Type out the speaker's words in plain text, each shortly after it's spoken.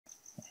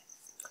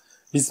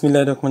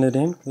বিসমিল্লাহির রহমানির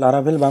রহিম।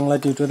 Laravel Bangla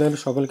tutorial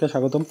সকলকে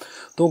স্বাগতম।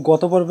 তো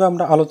গত পর্বে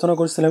আমরা আলোচনা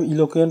করেছিলাম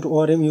ইলোকুয়েন্ট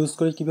ওআরএম ইউজ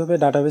করে কিভাবে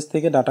ডাটাবেস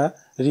থেকে ডাটা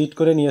রিড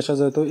করে নিয়ে আসা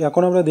যায়। তো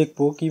এখন আমরা দেখব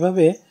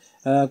কিভাবে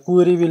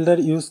কুয়েরি বিল্ডার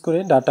ইউজ করে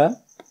ডাটা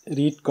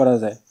রিড করা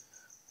যায়।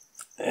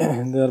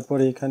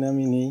 তারপরে এখানে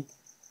আমি নেই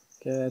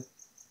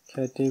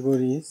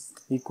ক্যাটেগরিজ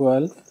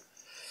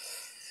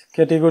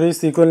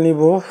ইকুয়াল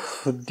নিব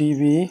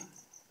ডিবি।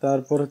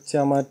 তারপর হচ্ছে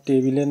আমার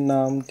টেবিলের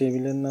নাম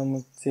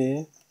হচ্ছে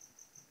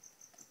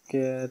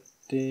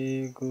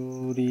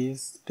ক্যাটেগরিজ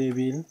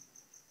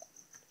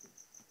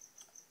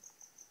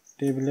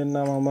টেবিলের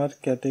নাম আমার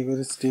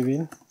ক্যাটেগরিজ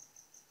টেবিল,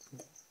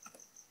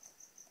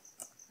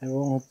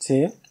 এবং হচ্ছে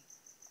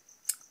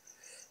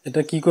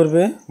এটা কি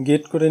করবে,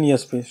 গেট করে নিয়ে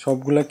আসবে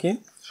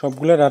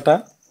সবগুলা ডাটা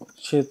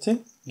সে হচ্ছে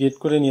গেট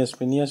করে নিয়ে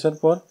আসবে। নিয়ে আসার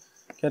পর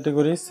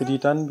ক্যাটেগরিজ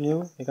রিটার্ন ভিউ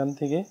এখান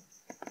থেকে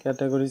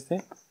ক্যাটেগরিজে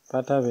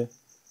পাঠাবে।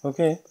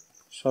 ওকে,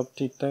 সব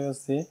ঠিকঠাক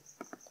আছে।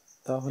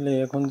 তাহলে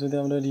এখন যদি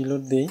আমরা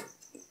রিলোড দেই,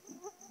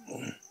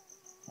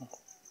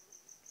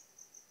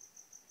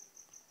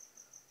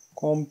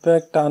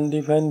 কম্প্যাক্ট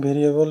আনডিফাইন্ড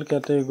ভেরিয়েবল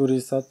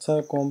ক্যাটেগরিজ। আচ্ছা,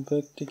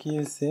 কম্প্যাক্ট কি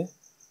হয়েছে,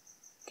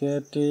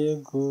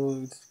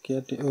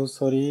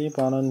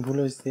 বানান ভুল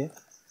হয়েছে,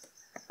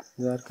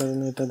 যার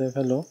কারণে এটা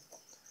দেখালো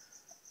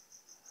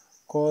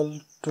call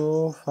to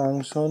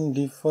function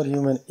deep for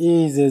human.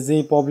 এই যে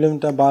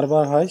প্রবলেমটা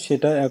বারবার হয়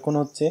সেটা এখন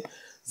হচ্ছে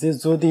যে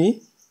যদি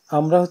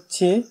আমরা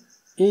হচ্ছে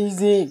এই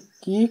যে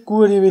কি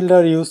কুয়েরি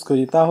বিল্ডার ইউজ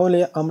করি, তাহলে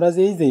আমরা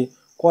যে এই যে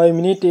কয়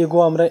মিনিট এগো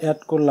আমরা অ্যাড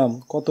করলাম,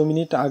 কত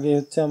মিনিট আগে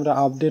হচ্ছে আমরা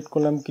আপডেট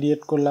করলাম,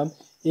 ক্রিয়েট করলাম,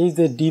 এই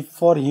যে ডিপ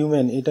ফর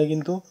হিউম্যান এটা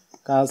কিন্তু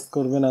কাজ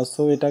করবে না।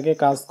 সো এটাকে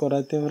কাজ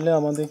করাতে হলে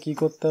আমাদের কি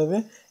করতে হবে,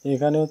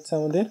 এখানে হচ্ছে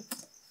আমাদের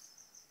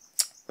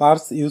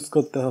পার্স ইউজ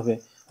করতে হবে,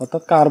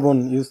 অর্থাৎ কার্বন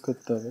ইউজ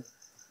করতে হবে।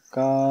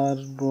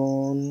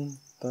 কার্বন,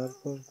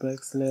 তারপর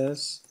ব্যাকস্ল্যাশ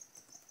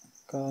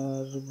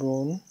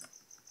কার্বন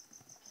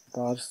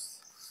পার্স।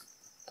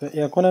 তো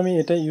এখন আমি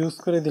এটা ইউজ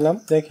করে দিলাম।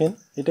 দেখেন,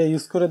 এটা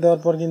ইউজ করে দেওয়ার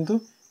পর কিন্তু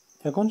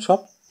এখন সব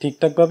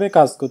ঠিকঠাকভাবে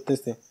কাজ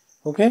করতেছে।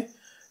 ওকে,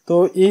 তো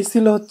এই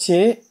ছিল হচ্ছে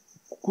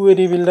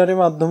কুয়েরি বিল্ডারের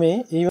মাধ্যমে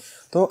এই।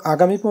 তো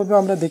আগামী পর্বে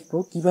আমরা দেখব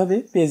কিভাবে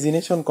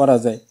পেজিনেশন করা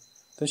যায়।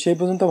 তো সেই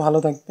পর্যন্ত ভালো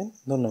থাকবেন,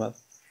 ধন্যবাদ।